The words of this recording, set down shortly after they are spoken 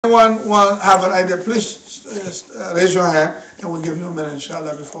anyone want have an idea, please raise your hand and we'll give you a minute,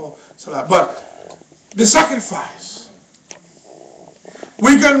 inshallah, before Salah. But the sacrifice,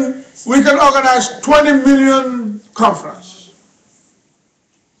 we can organize 20 million conference,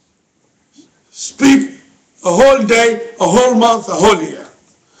 speak a whole day, a whole month, a whole year.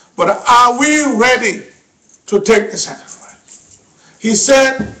 But are we ready to take the sacrifice? He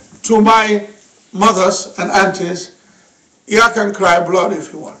said to my mothers and aunties, you can cry blood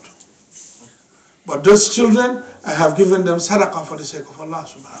if you want to. But those children, I have given them sadaqah for the sake of Allah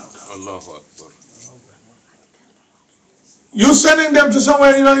subhanahu wa ta'ala. Allahu Akbar. You sending them to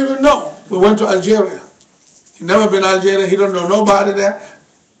somewhere you don't even know. We went to Algeria. He never been to Algeria. He don't know nobody there.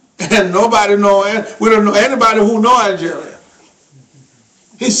 And nobody know, we don't know anybody who know Algeria.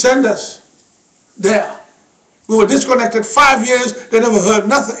 He sent us there. We were disconnected 5 years. They never heard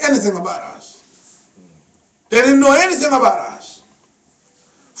anything about us. They didn't know anything about us.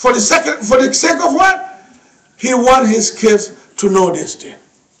 For the sake of what? He wanted his kids to know this thing,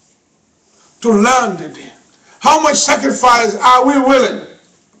 to learn the thing. How much sacrifice are we willing,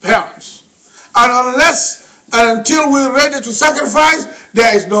 parents? And until we're ready to sacrifice,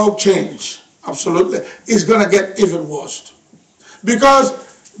 there is no change. Absolutely. It's going to get even worse. Because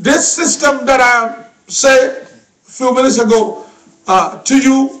this system that I said a few minutes ago to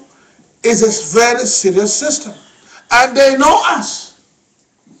you is a very serious system. And they know us.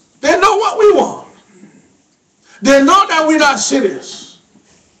 They know what we want. They know that we're not serious.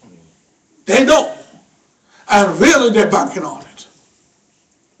 They know. And really they're banking on it.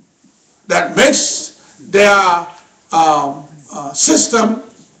 That makes their system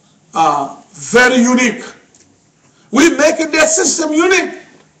very unique. We're making their system unique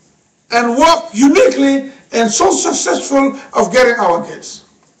and work uniquely and so successful of getting our kids.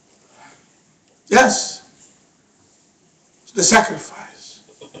 Yes, the sacrifice.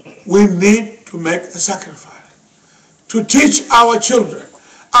 We need to make a sacrifice to teach our children.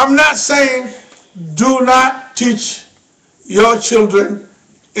 I'm not saying do not teach your children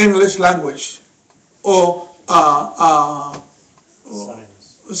English language or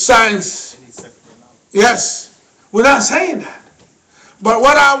science. Yes, we're not saying that. But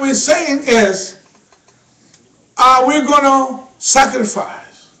what are we saying is, are we going to sacrifice?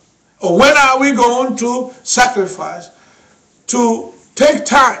 Or when are we going to sacrifice to take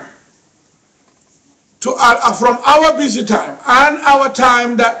time to from our busy time and our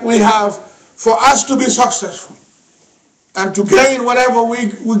time that we have for us to be successful and to gain whatever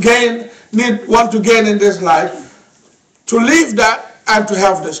we want to gain in this life, to leave that and to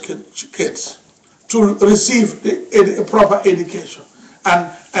have those kids to receive a proper education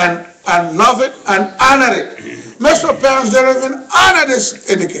and love it and honor it. Most of parents don't even honor this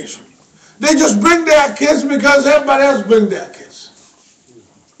education. They just bring their kids because everybody else bring their kids.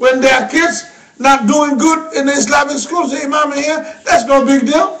 When their kids not doing good in the Islamic schools, the imam here, that's no big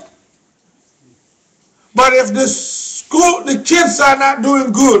deal. But if the kids are not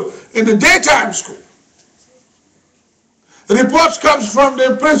doing good in the daytime school, the reports comes from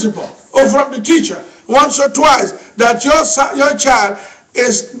the principal or from the teacher once or twice that your child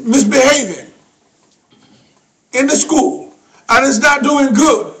is misbehaving in the school and is not doing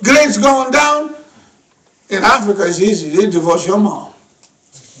good, grades going down. In Africa, it's easy. They divorce your mom.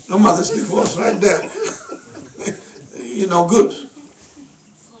 Your mother's divorced right there. You know, good.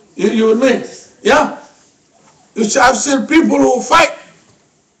 You with me? Yeah. I've seen people who fight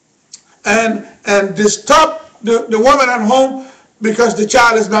and disturb the woman at home because the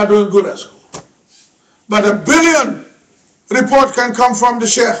child is not doing good at school. But a billion report can come from the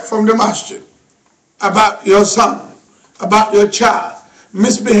sheikh, from the masjid, about your son, about your child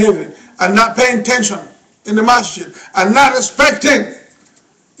misbehaving and not paying attention in the masjid and not respecting,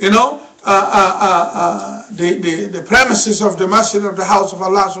 the premises of the masjid, of the house of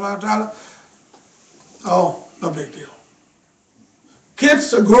Allah subhanahu wa ta'ala. Oh, no big deal.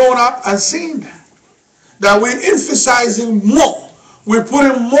 Kids are growing up and seeing that we're emphasizing more. We're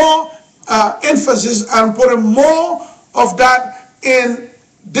putting more emphasis and putting more of that in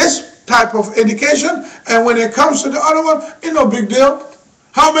this type of education, and when it comes to the other one, it's no big deal.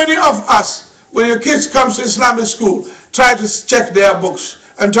 How many of us, when your kids come to Islamic school, try to check their books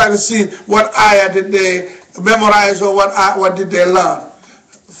and try to see what ayah did they memorize or what did they learn?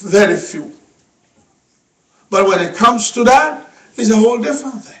 Very few. But when it comes to that, it's a whole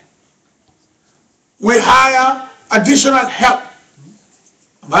different thing. We hire additional help.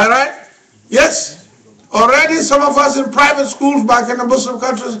 Am I right? Yes. Already some of us in private schools back in the Muslim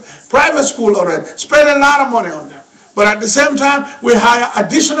countries, private school already, spend a lot of money on them. But at the same time, we hire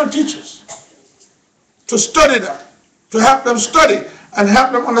additional teachers to study them, to help them study and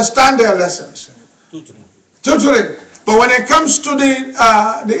help them understand their lessons. Tutoring. But when it comes to the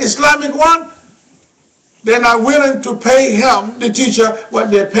Islamic one, they're not willing to pay him, the teacher,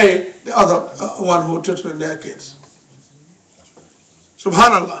 what they pay the other one who tutoring their kids.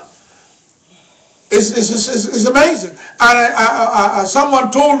 Subhanallah. It's amazing. And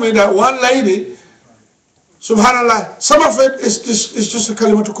someone told me that one lady, subhanallah, some of it is just a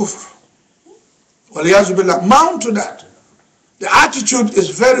kalimatul kufr. Waliyazu billah. Mount to that. The attitude is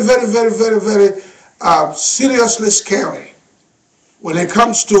very, very, very, very, very seriously scary when it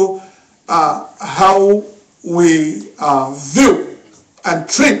comes to how we view and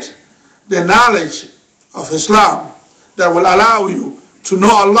treat the knowledge of Islam that will allow you to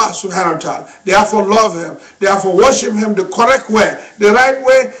know Allah subhanahu wa ta'ala, therefore love Him, therefore worship Him the correct way, the right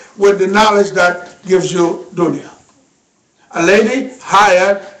way, with the knowledge that gives you dunya. A lady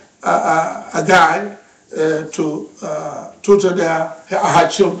hired a guy to tutor her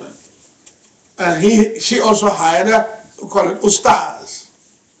children, and she also hired we call it ustaz,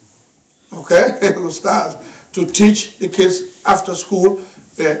 okay, ustaz, to teach the kids after school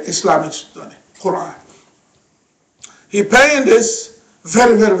Islamic study, Quran. He paying this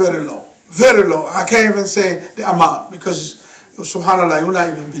very, very, very low. Very low. I can't even say the amount because, subhanAllah, you'll not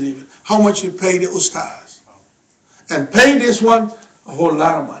even believe it. How much he paid the ustaz. And pay this one a whole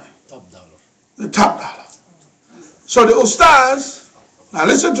lot of money. Top dollar. The top dollar. So the ustaz, now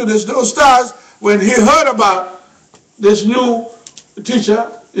listen to this, the ustaz, when he heard about this new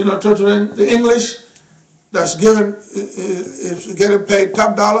teacher, tutoring the English, that's is getting paid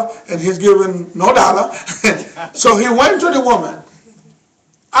top dollar, and he's given no dollar. So he went to the woman,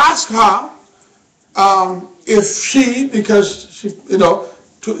 asked her if she, because she,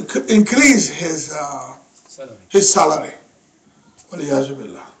 to increase his salary.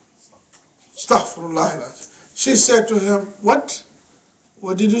 Astaghfirullah. She said to him, what?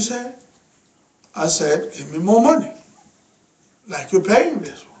 What did you say? I said, give me more money, like you're paying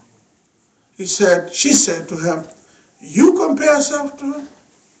this one. She said to him, you compare yourself to him?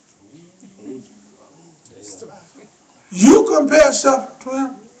 You compare yourself to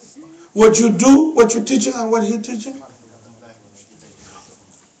him? What you do, what you're teaching, and what he's teaching?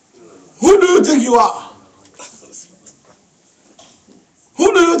 Who do you think you are?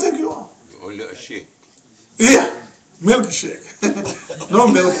 Who do you think you are? Only a shake. Yeah, milkshake. No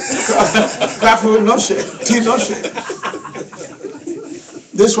milk. Coffee, no shake. Tea, no shake.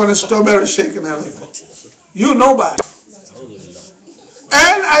 This one is strawberry shake and everything. You nobody.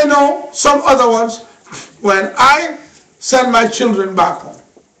 And I know some other ones, when I send my children back home,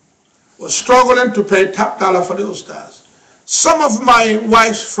 was struggling to pay top dollar for the ustaz. Some of my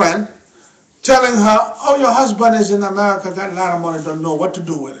wife's friend telling her, oh, your husband is in America, got a lot of money, don't know what to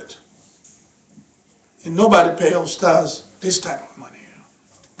do with it. And nobody pay ustaz this type of money.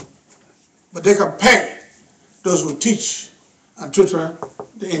 But they can pay those who teach and tutor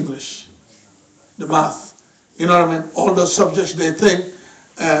the English, the math, you know what I mean? All those subjects they think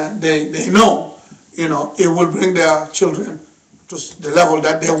they know, it will bring their children to the level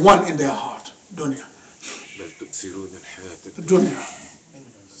that they want in their heart. Dunya. Dunya.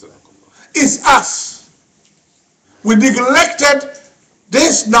 It's us. We neglected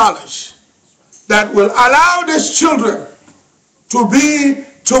this knowledge that will allow these children to be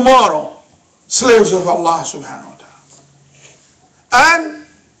tomorrow slaves of Allah subhanahu wa ta'ala. And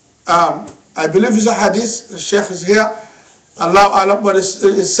I believe it's a hadith, the Sheikh is here, Allah Alam, but it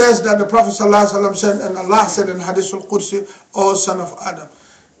says that the Prophet ﷺ said, and Allah said in Hadith al-Qudsi, O son of Adam,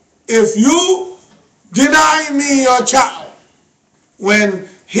 if you deny me your child when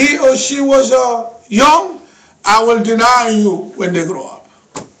he or she was young, I will deny you when they grow up.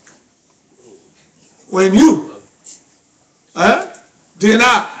 When you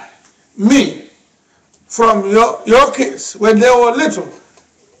deny me from your kids when they were little,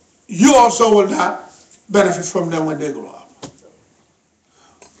 you also will not benefit from them when they grow up.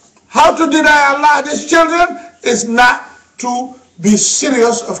 How to deny Allah these children is not to be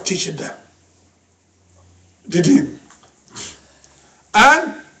serious of teaching them the deen,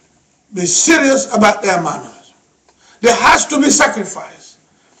 and be serious about their manners. There has to be sacrifice.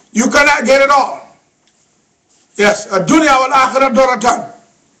 You cannot get it all. Yes, ad-dunya wal-akhirah daratan.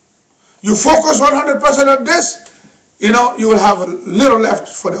 You focus 100% on this, you will have a little left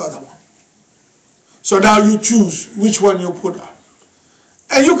for the other one. So now you choose which one you put on.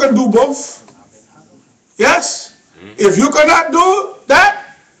 And you can do both. Yes? If you cannot do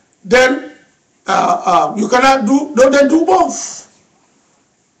that, then you cannot do both.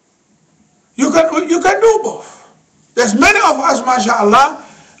 You can do both. There's many of us, mashallah,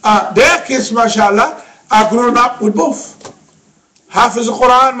 their kids, mashallah, are grown up with both. Hafiz the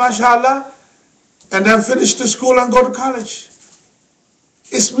Quran, mashallah, and then finish the school and go to college.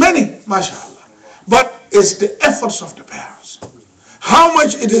 It's many, mashallah. But it's the efforts of the parents. How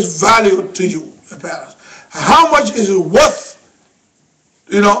much it is valued to you, the parents. How much is it worth,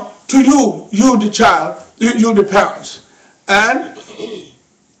 to you the child, you the parents. And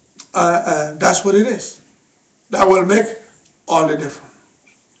that's what it is. That will make all the difference.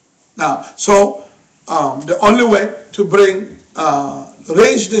 Now, so the only way to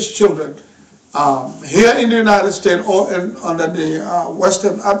raise these children here in the United States or under the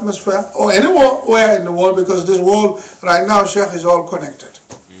Western atmosphere or anywhere in the world, because this world right now, Sheikh, is all connected.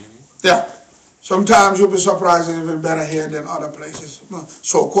 Yeah. Sometimes you'll be surprised it's even better here than other places,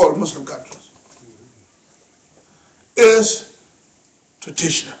 so-called Muslim countries. Is to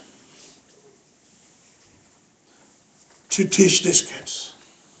teach them. To teach these kids.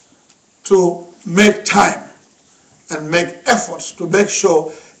 To make time and make efforts to make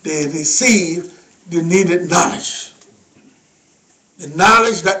sure they receive the needed knowledge. The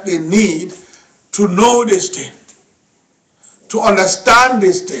knowledge that they need to know this thing, to understand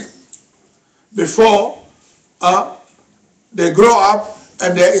this thing before they grow up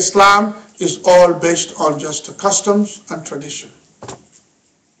and their Islam is all based on just customs and tradition.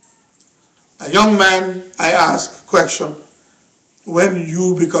 A young man, I asked a question, when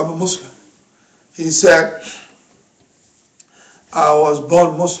you become a Muslim? He said, I was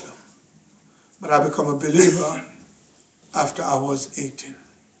born Muslim, but I became a believer after I was 18.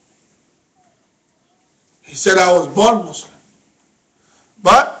 He said, I was born Muslim,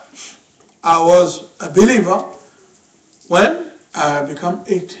 but I was a believer when I became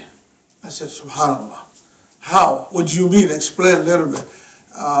 18. I said, subhanAllah. How? What do you mean? Explain a little bit.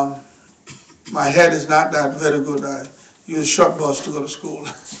 My head is not that very good. I use short bus to go to school.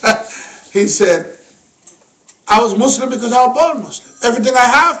 He said, I was Muslim because I was born Muslim. Everything I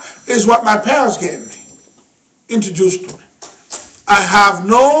have is what my parents gave me, introduced to me. I have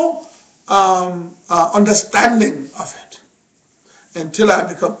no understanding of it until I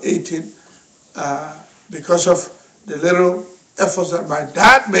become 18 because of the little efforts that my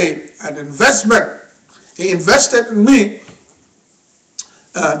dad made and investment. He invested in me.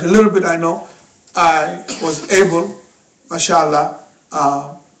 The little bit I know, I was able, mashallah,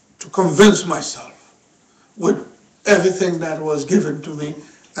 to convince myself with everything that was given to me,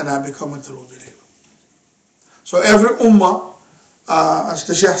 and I become a true believer. So every ummah, as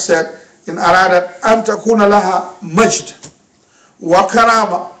the Sheikh said, in aradat an takuna laha majd wa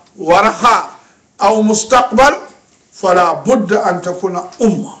karama wa raha aw mustaqbal fala budda an takuna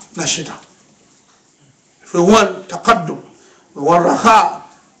ummah nashida. If we want taqaddum, we want raha,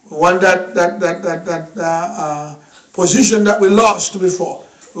 we want that position that we lost before,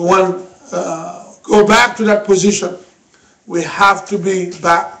 we want go back to that position, we have to be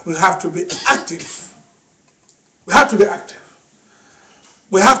back, we have to be active. We have to be active.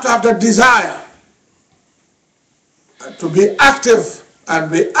 We have to have that desire to be active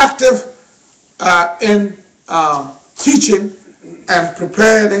and be active in teaching and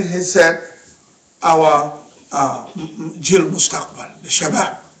preparing, he said, our Jil Mustaqbal, the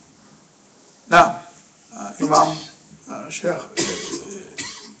Shabab. Now, Imam, Sheikh,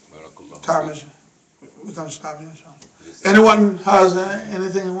 time is, we can stop here. Anyone has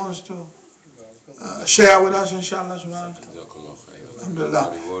anything he wants to share with us, inshallah?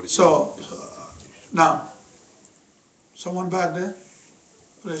 Alhamdulillah. So, now, someone back there?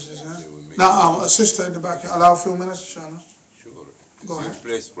 Raise his hand. Now, a sister in the back. Allow a few minutes, inshallah. Sure. Go ahead. Your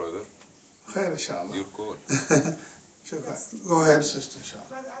place, brother. Khair, inshallah. Your call. Go ahead, sister, inshallah.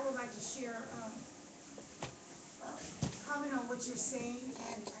 Brother, I would like to share comment on what you're saying,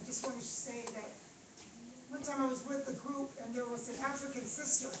 and I just wanted to say that one time I was with a group, and there was an African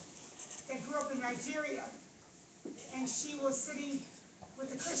sister that grew up in Nigeria, and she was sitting with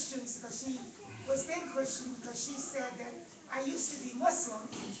the Christians because she was then Christian, because she said that I used to be Muslim,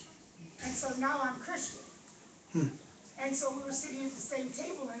 and so now I'm Christian. And so we were sitting at the same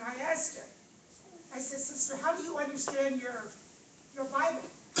table, and I asked her, I said, sister, how do you understand your Bible?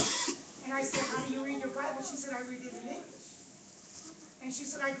 And I said, how do you read your Bible? She said, I read it in English. And she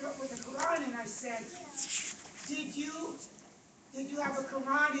said, I grew up with the Quran. And I said, did you have a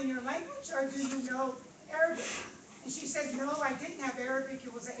Quran in your language, or do you know Arabic? And she said, no, I didn't have Arabic.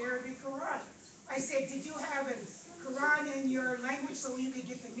 It was an Arabic Quran. I said, did you have a Quran in your language so you could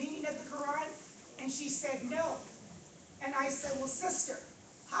get the meaning of the Quran? And she said, no. And I said, well, sister,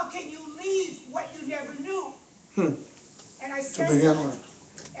 how can you leave what you never knew? And I said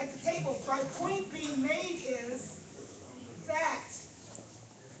at the table, my point being made is that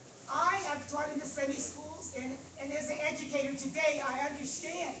I have taught in the semi schools, and as an educator today, I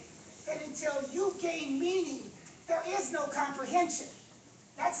understand that until you gain meaning, there is no comprehension.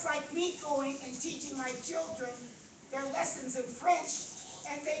 That's like me going and teaching my children their lessons in French,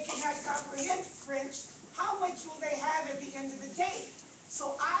 and they cannot comprehend French. How much will they have at the end of the day?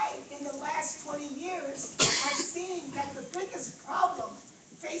 So I, in the last 20 years, have seen that the biggest problem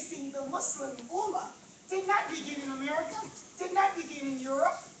facing the Muslim Ummah did not begin in America, did not begin in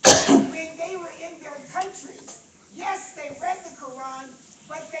Europe. When they were in their countries, yes, they read the Quran,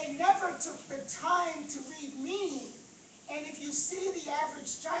 but they never took the time to read meaning. And if you see the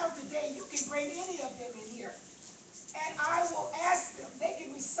average child today, you can bring any of them in here. And I will ask them, they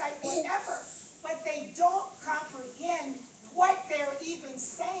can recite whatever, but they don't comprehend what they're even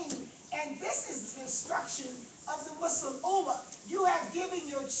saying. And this is the destruction of the Muslim Ummah. You have given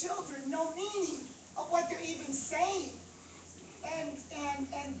your children no meaning of what they're even saying. And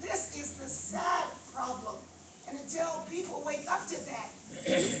this is the sad problem. And until people wake up to that,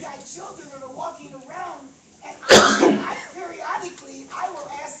 you've got children that are walking around, and I periodically, I will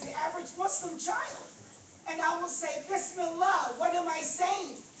ask the average Muslim child, and I will say, Bismillah, what am I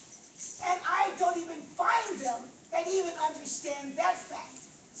saying? And I don't even find them that even understand that fact.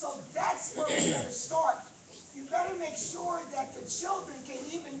 So that's where we better start. You better make sure that the children can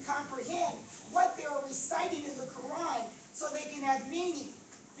even comprehend what they are reciting in the Quran so they can have meaning.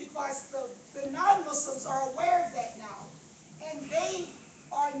 Because the non-Muslims are aware of that now. And they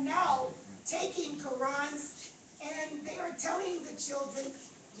are now taking Qurans and they are telling the children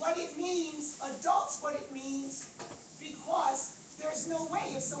what it means, adults what it means, because there's no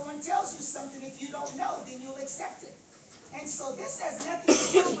way if someone tells you something, if you don't know, then you'll accept it. And so this has nothing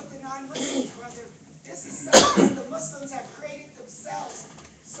to do with the non-Muslims, brother. This is something the Muslims have created themselves.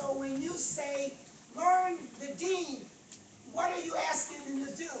 So when you say, learn the deen, what are you asking them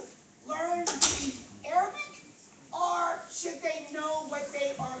to do? Learn the Arabic? Or should they know what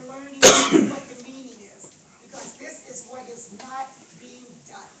they are learning and what the meaning is? Because this is what is not being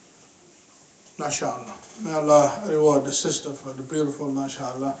done. MashaAllah. May Allah reward the sister for the beautiful,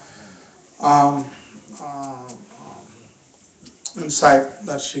 MashaAllah, um, insight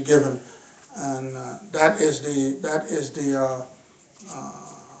that she given. And that is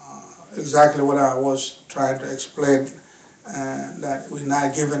exactly what I was trying to explain, that we're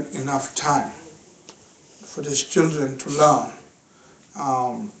not given enough time for these children to learn.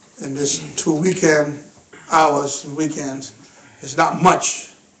 In this 2 weekend hours and weekends, it's not much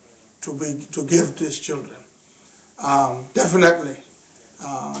to give these children. Definitely,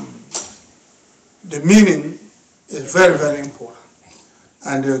 the meaning is very, very important.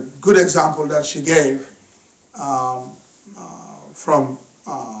 And the good example that she gave from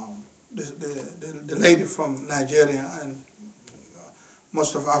the lady from Nigeria and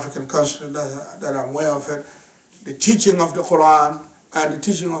most of African countries that I'm aware of it, the teaching of the Quran and the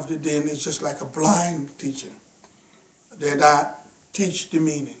teaching of the Deen is just like a blind teaching. They not teach the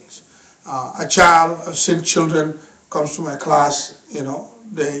meanings. A child, I've seen children comes to my class, they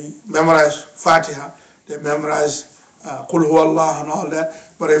memorize Fatiha, they memorize Qul Huwallah and all that,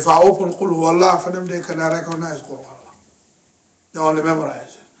 but if I open Qul Huwallah for them, they cannot recognize Qul Huwallah. They only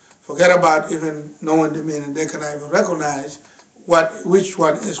memorize it. Forget about even knowing the meaning, they cannot even recognize which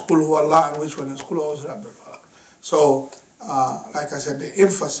one is Qul Huwallah and which one is Qul Huwallah. So, like I said, the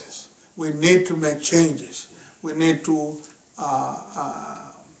emphasis, we need to make changes. We need to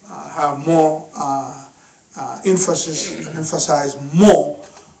have more emphasis and emphasize more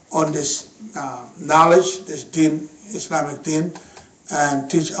on this knowledge, this deen, Islamic deen, and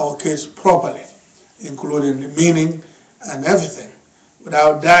teach our kids properly, including the meaning and everything.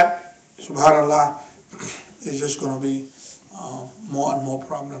 Without that, subhanallah, it's just going to be more and more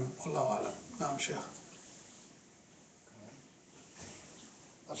problem. Allahu Alam. Naam, Shaykh.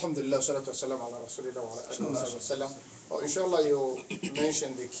 Alhamdulillah, salatu wassalam ala rasulillah wa ala alihi wa sallam. Well, inshallah, you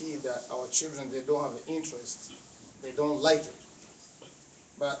mentioned the key that our children, they don't have interest, they don't like it.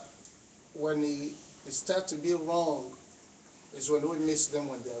 But when they start to be wrong, is when we miss them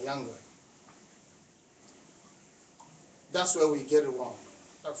when they're younger. That's where we get it wrong.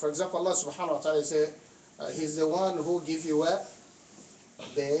 For example, Allah subhanahu wa ta'ala says, He's the one who gives you what?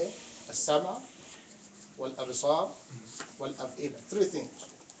 The as-sama, wal-absar, wal-af'ida. 3 things.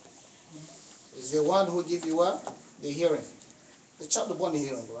 He's the one who gives you what? The hearing. The child born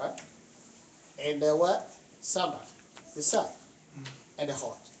hearing, right? And the what? Sama, the sight, and the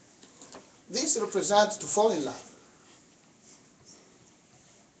heart. This represents to fall in love.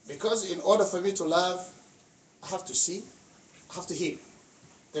 Because in order for me to love, I have to see, I have to hear.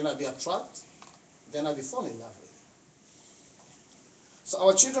 Then I'll be attracted, then I'll be falling in love with it. So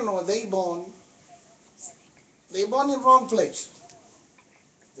our children, when they born, They born in wrong place.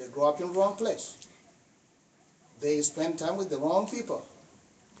 They grow up in wrong place. They spend time with the wrong people.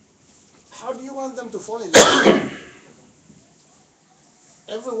 How do you want them to fall in love?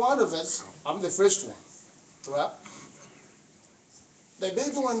 Every one of us, I'm the first one. Right? The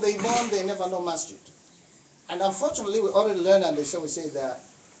baby, when they born, they never know masjid. And unfortunately, we already learned, and we say that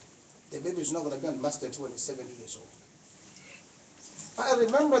the baby is not going to be on masjid until he's 7 years old. I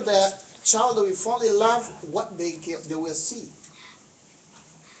remember that child will fall in love what they will see.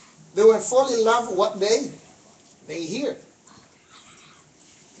 They will fall in love what they hear.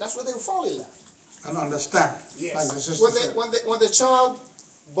 That's what they will fall in love. And understand. Yes. Like the sister said. When the child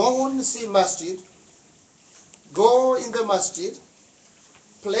born see masjid, go in the masjid,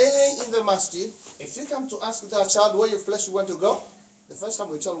 play in the masjid. If you come to ask that child where your place you want to go, the first time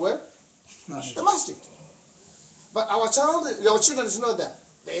we tell where? Masjid. The masjid. But our children don't know that.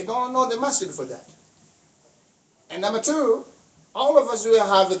 They don't know the masjid for that. And number two, all of us will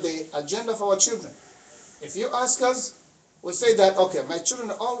have the agenda for our children. If you ask us, we say that, okay, my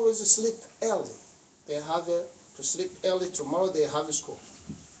children always sleep early. They have to sleep early. Tomorrow they have a school.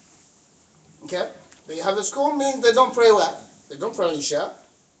 Okay? They have a school means they don't pray well. They don't pray Isha.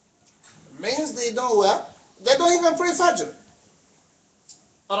 Means they don't well. They don't even pray Fajr.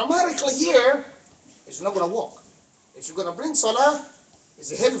 Automatically here, it's not going to work. If you're going to bring Salah, it's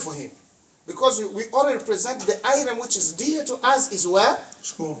heavy for him. Because we already present the item which is dear to us is what?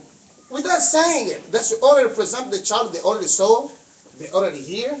 School. Without saying it. That's we already present the child, they already saw, they already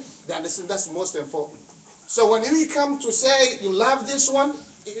hear, they understand that's most important. So when you come to say you love this one,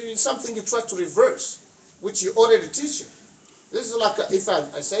 it's something you try to reverse, which you already teach him. This is like if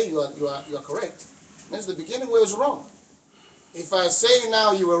I say you are correct, means the beginning was wrong. If I say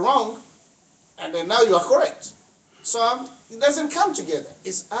now you were wrong, and then now you are correct. So it doesn't come together.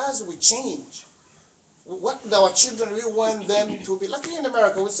 It's as we change. What our children, we want them to be. Like in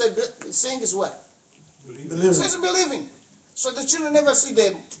America, we say saying is what? Believe Says believing. So the children never see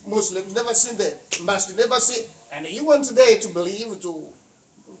the Muslim, never see the Muslim, never see. And you want today to believe, to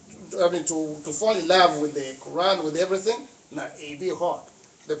fall in love with the Quran, with everything. No, it'd be hard.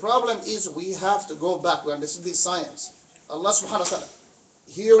 The problem is we have to go back. We understand this science. Allah subhanahu wa ta'ala,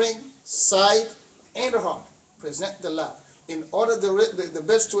 hearing, sight, and heart, present the love. In order the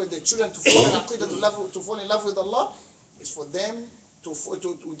best way the children to fall in aqidah, to fall in love with Allah, is for them to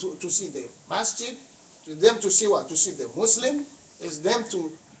see the masjid, to them to see what? To see the Muslim, is them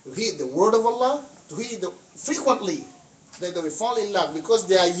to hear the word of Allah, to hear frequently, that they will fall in love, because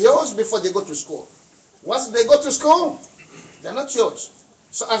they are yours before they go to school. Once they go to school, they're not yours.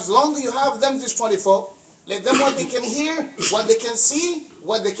 So as long as you have them this 24, let them what they can hear, what they can see,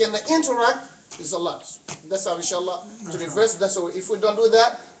 what they can interact, is Allah. That's how, inshallah, to reverse. That's how, if we don't do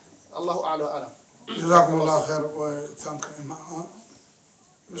that, Allahu A'lam. Jazakumullah khair. Thank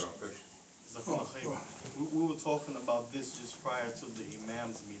you. We were talking about this just prior to the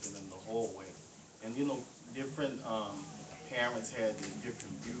imam's meeting in the hallway, and different parents had their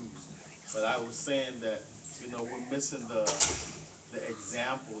different views. But I was saying that we're missing the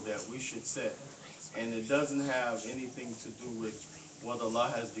example that we should set, and it doesn't have anything to do with what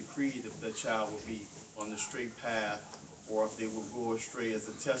Allah has decreed if the child will be on the straight path or if they will go astray as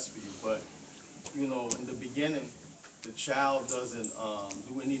a test for you. But in the beginning, the child doesn't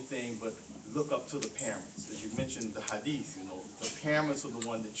do anything but look up to the parents. As you mentioned the hadith, the parents are the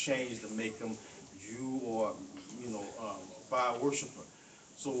one that change to make them Jew or fire worshiper.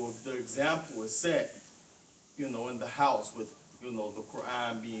 So if the example is set, in the house with the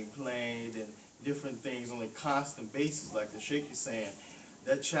Quran being played and different things on a constant basis, like the Sheikh is saying,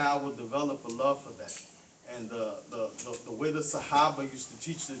 that child will develop a love for that. And the way the Sahaba used to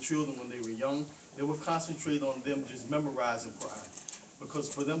teach their children when they were young, they would concentrate on them just memorizing Quran. Because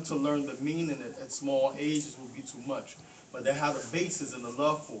for them to learn the meaning at small ages would be too much. But they had a basis and a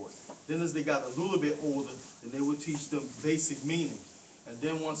love for it. Then as they got a little bit older, then they would teach them basic meaning. And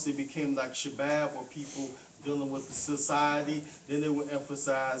then once they became like Shabab or people dealing with the society, then they would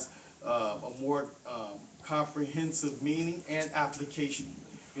emphasize a more comprehensive meaning and application.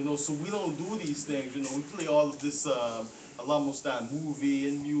 So we don't do these things. We play all of this Allah Mustan movie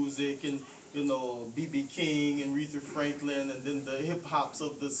and music and B.B. King and Aretha Franklin and then the hip hops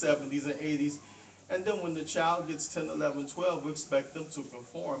of the 70s and 80s. And then when the child gets 10, 11, 12, we expect them to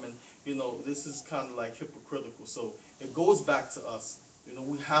conform. And this is kind of like hypocritical. So it goes back to us.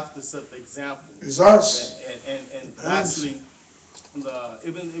 We have to set the example. It's us. And lastly, Ibn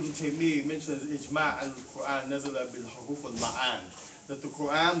Taymiyyah mentions ijma' al-Quran nazala bil-huruf al-ma'an, that the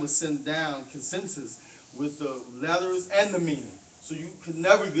Quran was sent down consensus with the letters and the meaning. So you can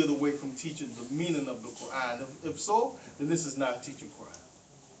never get away from teaching the meaning of the Quran. If so, then this is not teaching Quran.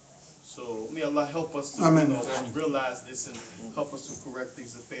 So may Allah help us to realize this and help us to correct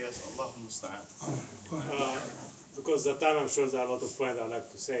these affairs. Allahumma musta'an. Because the time, I'm sure there are a lot of points I'd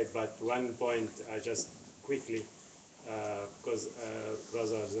like to say, but one point I just quickly, because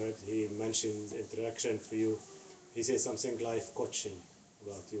Brother Zed, he mentioned the introduction for you. He said something life coaching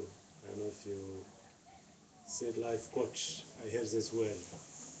about you. I don't know if you said life coach. I hear this word.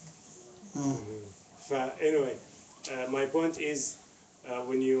 Anyway, my point is,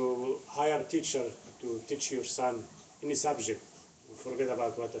 when you hire a teacher to teach your son any subject, forget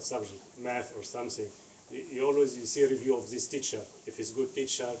about what a subject, math or something, you always see a review of this teacher. If he's a good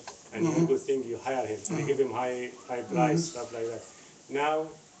teacher and a good thing, you hire him. You give him high price, stuff like that. Now,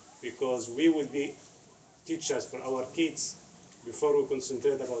 because we will be teachers for our kids, before we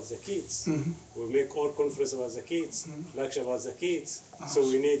concentrate about the kids, we make all conference about the kids, lecture about the kids. So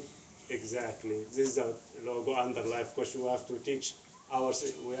we need, exactly, this is the logo under life coach. We have to teach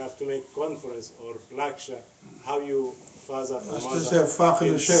we have to make conference or lecture how you father or mother.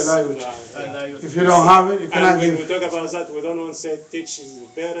 If you don't have it, you cannot give. When we talk about that, we don't want to say teach the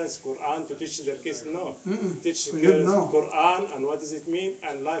parents Quran to teach their kids. No, teach the parents Quran and what does it mean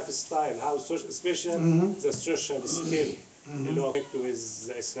and lifestyle, how social, especially the social skill, with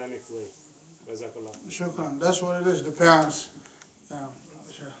the Islamic way. Shukran. That's what it is. The parents.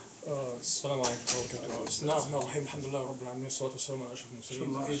 Assalamu alaikum wa rahmatullahi. Bismillahirrahmanirrahim. Alhamdulillah rabbil alamin. Wassalatu wassalamu ala ashrafil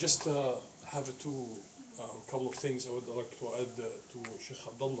mursalin. I just have couple of things I would like to add to Sheikh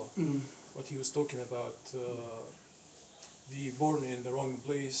Abdullah. What he was talking about, the born in the wrong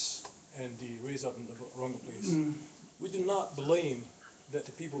place and the raised up in the wrong place. We do not blame that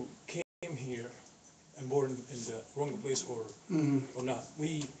the people came here and born in the wrong place or not.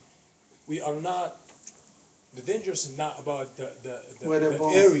 We are not. The danger is not about the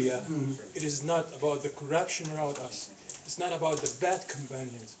area. It is not about the corruption around us. It's not about the bad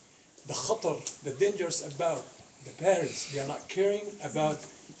companions. The khatar, the danger is about the parents. They are not caring about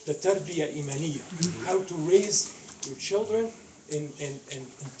the tarbiyah imaniyah. How to raise your children in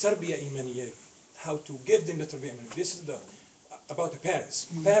tarbiyah imaniyah. How to give them the tarbiyah imaniyah. This is about the parents.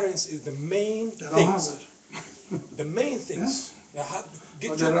 Parents is the main things. The main things.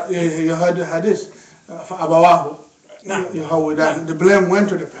 You heard the hadith. The blame went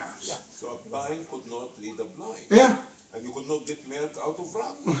to the parents. Yeah. So a blind could not lead a blind. Yeah. And you could not get milk out of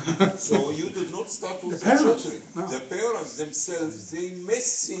rock. So you did not start with the children. No. The parents themselves, they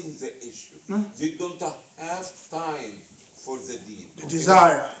missing the issue. They don't have time for the deed. The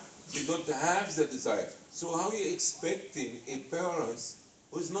desire. They don't have the desire. So how are you expecting a parent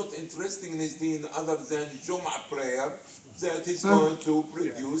who's not interested in his deen other than Jum'ah prayer that he's going to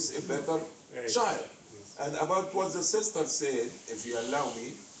produce a better child? And about what the sister said, if you allow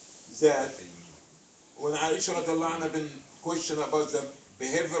me, that when Aisha radiallahu anha been questioned about the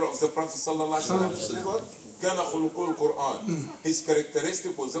behavior of the Prophet sallallahu alaihi wasallam, kana khuluqul Quran. His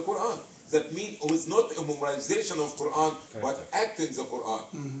characteristic was the Quran. That means it was not a memorization of Quran, but acting the Quran.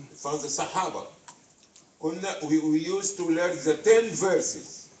 From the Sahaba. We used to learn the 10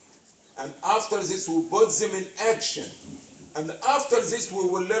 verses. And after this we put them in action. And after this we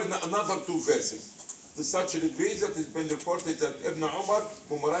will learn another 2 verses. To such a degree that it's been reported that Ibn Umar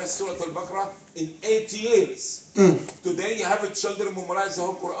memorized Surah Al-Baqarah in 8 years. Today you have children memorize the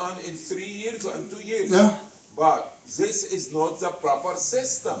whole Quran in 3 years and 2 years. Yeah. But this is not the proper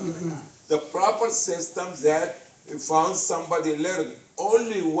system. The proper system that you found somebody learn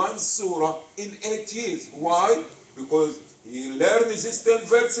only 1 surah in 8 years. Why? Because he learned these 10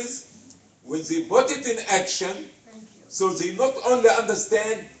 verses. When they put it in action, so they not only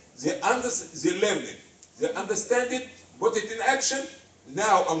understand, they learn it. They understand it, put it in action.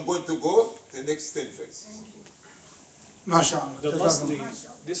 Now I'm going to go to the next 10 verses. MashaAllah. Lastly,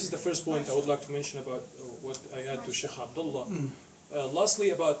 this is the first point I would like to mention about what I had to Sheikh Abdullah.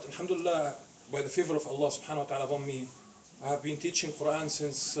 Lastly, about, alhamdulillah, by the favor of Allah subhanahu wa ta'ala upon me, I have been teaching Quran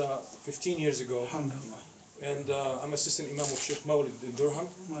since 15 years ago. Alhamdulillah. And I'm assistant imam of Sheikh Mawlid in Durham.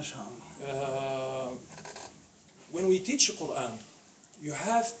 MashaAllah. When we teach Quran, you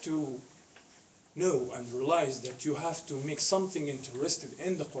have to know and realize that you have to make something interested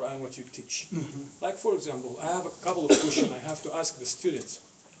in the Quran what you teach. Like for example, I have a couple of questions I have to ask the students.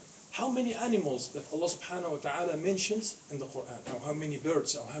 How many animals that Allah subhanahu wa ta'ala mentions in the Quran? Or how many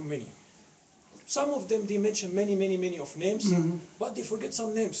birds? Or how many? Some of them they mention many of names, but they forget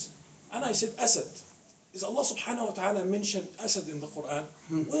some names. And I said Asad. Is Allah subhanahu wa ta'ala mentioned Asad in the Quran?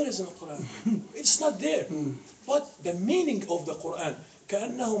 Where is it in the Quran? It's not there. But the meaning of the Quran,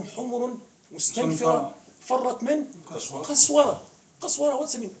 كأنهم حمر مستنفرة فرت من قسورة. قصورة,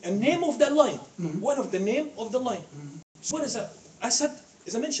 what's the name? A name of that line. One of the name of the line. So what is that? I said,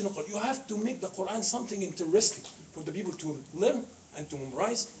 as I mentioned, you have to make the Quran something interesting for the people to learn and to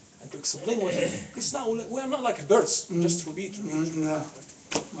memorize and to explain what it is. It's not, we are not like birds, just repeat. Yeah.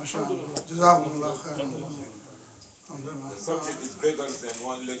 MashaAllah. Jazakumullah khair. The subject is bigger than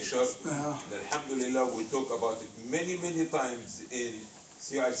one lecture. Yeah. Alhamdulillah, we talk about it many, many times in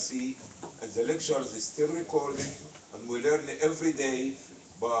CIC, and the lectures is still recorded, and we learn every day.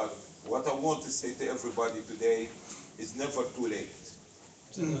 But what I want to say to everybody today is never too late.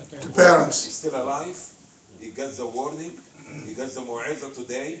 The parents. He's still alive. He gets the warning. He gets the mu'izah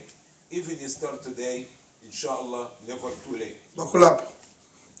today. Even you start today, inshallah, never too late. Buckle up.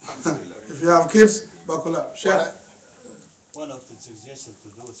 If you have kids, buckle up. Share. One of the suggestions to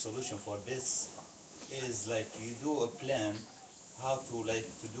do a solution for this is like you do a plan how to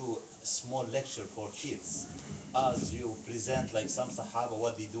do a small lecture for kids as you present like some Sahaba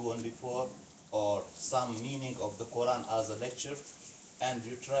what they doing before or some meaning of the Quran as a lecture, and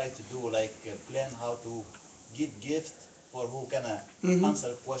you try to do like a plan how to give gift for who can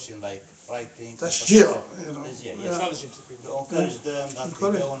answer a question like writing. Tashjir, you know. Yes. To encourage them that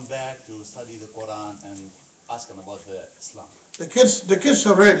they're going back to study the Quran and ask them about the Islam. The kids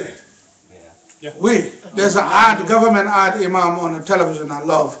are ready. Yeah. There's an ad, government ad, Imam, on the television I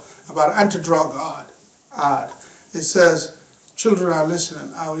love, about anti-drug ad. It says, children are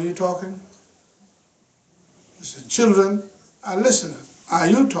listening. Are you talking? It says, children are listening. Are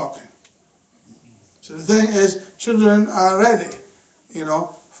you talking? So the thing is, children are ready, you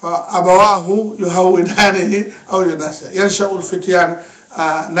know. فأبواه يهودانه أو ينصرانه ينشأ الفتيان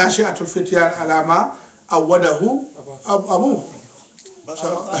ناشئة الفتيان على ما أوده أبوه. But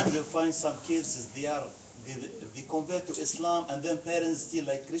sometimes you find some kids they convert to Islam and then parents still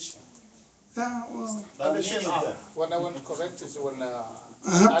like Christian. Yeah, well. When I want to correct is when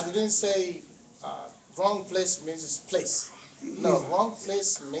I didn't say wrong place means place. No, wrong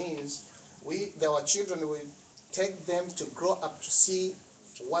place means our children, we take them to grow up to see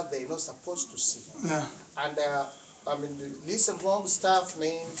what they're not supposed to see. Yeah. And listen wrong stuff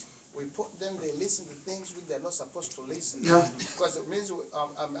means we put them, they listen to things which they're not supposed to listen. Yeah. Because it means,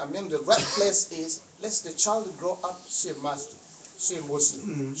 the right place is, let the child grow up, see a master, see a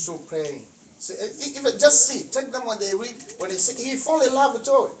Muslim, so praying. So, even just see, take them when they read, when they see, he fall in love with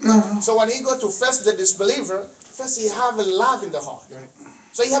it. So when he go to first the disbeliever, first he have a love in the heart.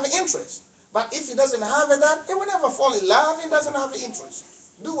 So he have an interest. But if he doesn't have that, he will never fall in love, he doesn't have the interest.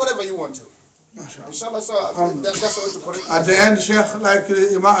 Do whatever you want to. Inshallah, so that's the way to put it. At the end, Sheikh, like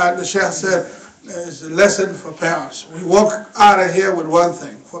the Sheikh said, it's a lesson for parents. We walk out of here with one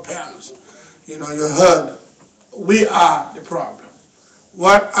thing for parents. You know, you heard, we are the problem.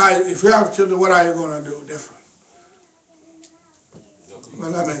 If you have children, what are you going to do different?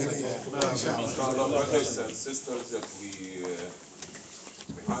 Well, that makes it. Brothers and sisters, that we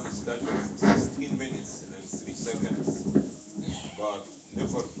understand 16 minutes and 3 seconds, but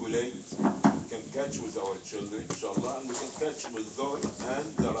never too late. We can catch with our children, inshallah, and we can catch with Zohar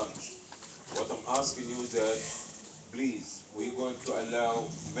and the lunch. What I'm asking you is that, please, we're going to allow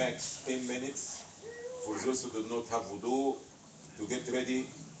max 10 minutes for those who do not have wudu to get ready,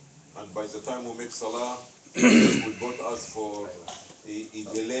 and by the time we make salah, it will put us for a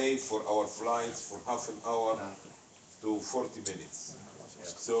delay for our flights for half an hour to 40 minutes.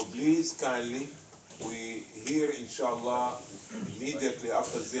 So please kindly, we here inshallah immediately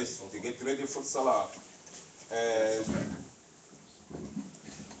after this to get ready for salah. And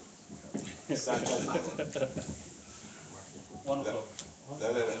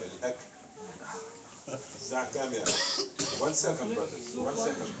One second, brothers. 1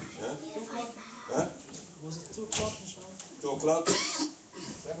 second. Huh? Was it 2 o'clock? 2 o'clock?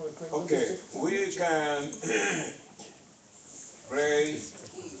 Okay, we can pray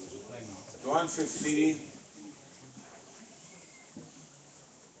 1:15.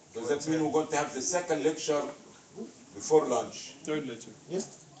 Does that mean we're going to have the second lecture before lunch? Third lecture.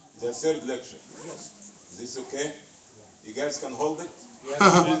 Yes. The third lecture. Yes. Is this okay? You guys can hold it?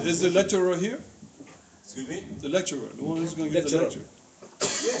 Yes. Is the lecturer here? Excuse me? The lecturer, the one who's going to give the lecture.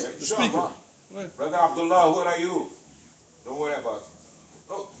 Yeah, The speaker. inshallah. Right. Brother Abdullah, where are you? Don't worry about it.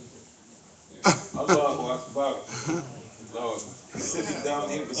 Oh. Allahu Akbar. No, he's sitting down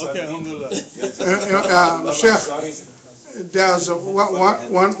here beside Okay, me. alhamdulillah. Sheikh, there's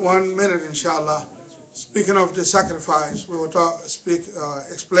 1 minute, inshallah. Speaking of the sacrifice, we were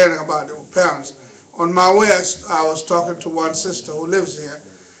explaining about the parents. On my way, I was talking to one sister who lives here,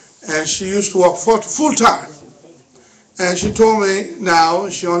 and she used to work full time. And she told me now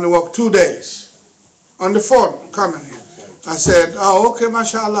she only works 2 days. On the phone, coming here. I said, oh, okay,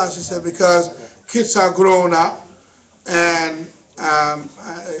 mashallah. She said, because kids are grown up, and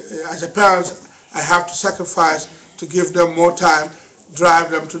as a parent, I have to sacrifice to give them more time, drive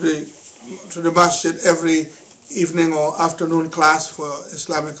them to the masjid every evening or afternoon class for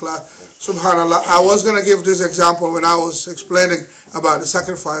Islamic class. Subhanallah, I was going to give this example when I was explaining about the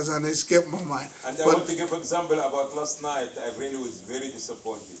sacrifice, and it escaped my mind. And I want to give example about last night. I really was very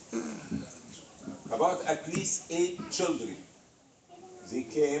disappointed. About at least 8 children. They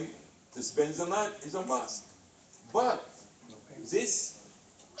came to spend the night in the mosque. But this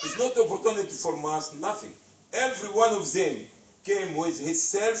is not the opportunity for mosque, nothing. Every one of them came with his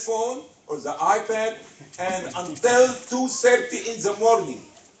cell phone or the iPad, and until 2:30 in the morning,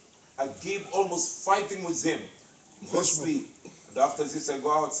 I keep almost fighting with them. No sleep. And after this, I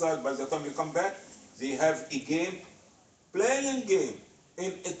go outside. By the time you come back, they have a game, playing game,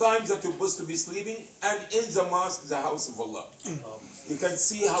 in a time that you're supposed to be sleeping, and in the mosque, the house of Allah. You can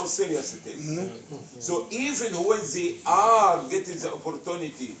see how serious it is. So even when they are getting the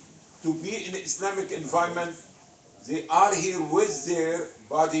opportunity to be in an Islamic environment, they are here with their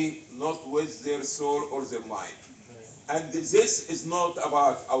body, not with their soul or their mind. And this is not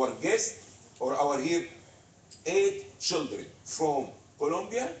about our guests or our here 8 children from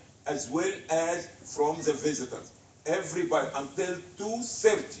Colombia as well as from the visitors. Everybody until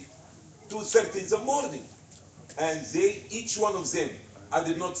 2:30 in the morning. And they, each one of them, I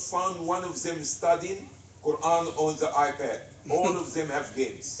did not find one of them studying Quran on the iPad. All of them have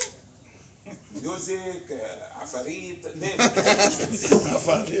games. Music, afarit, name it.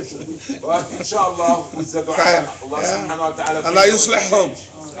 But inshallah, with the dua, Allah subhanahu wa ta'ala. Allah yuslihhum.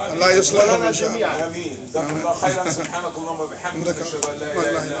 Allah yuslihhum inshallah. Ameen. Jazakallah khairan. Subhanak Allahumma bihamdika. Ashhadu an la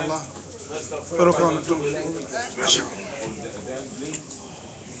ilaha illa anta. Nastaghfiruka wa natubu ilayk.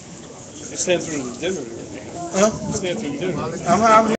 Stand through the dinner. Huh? Stand through the dinner.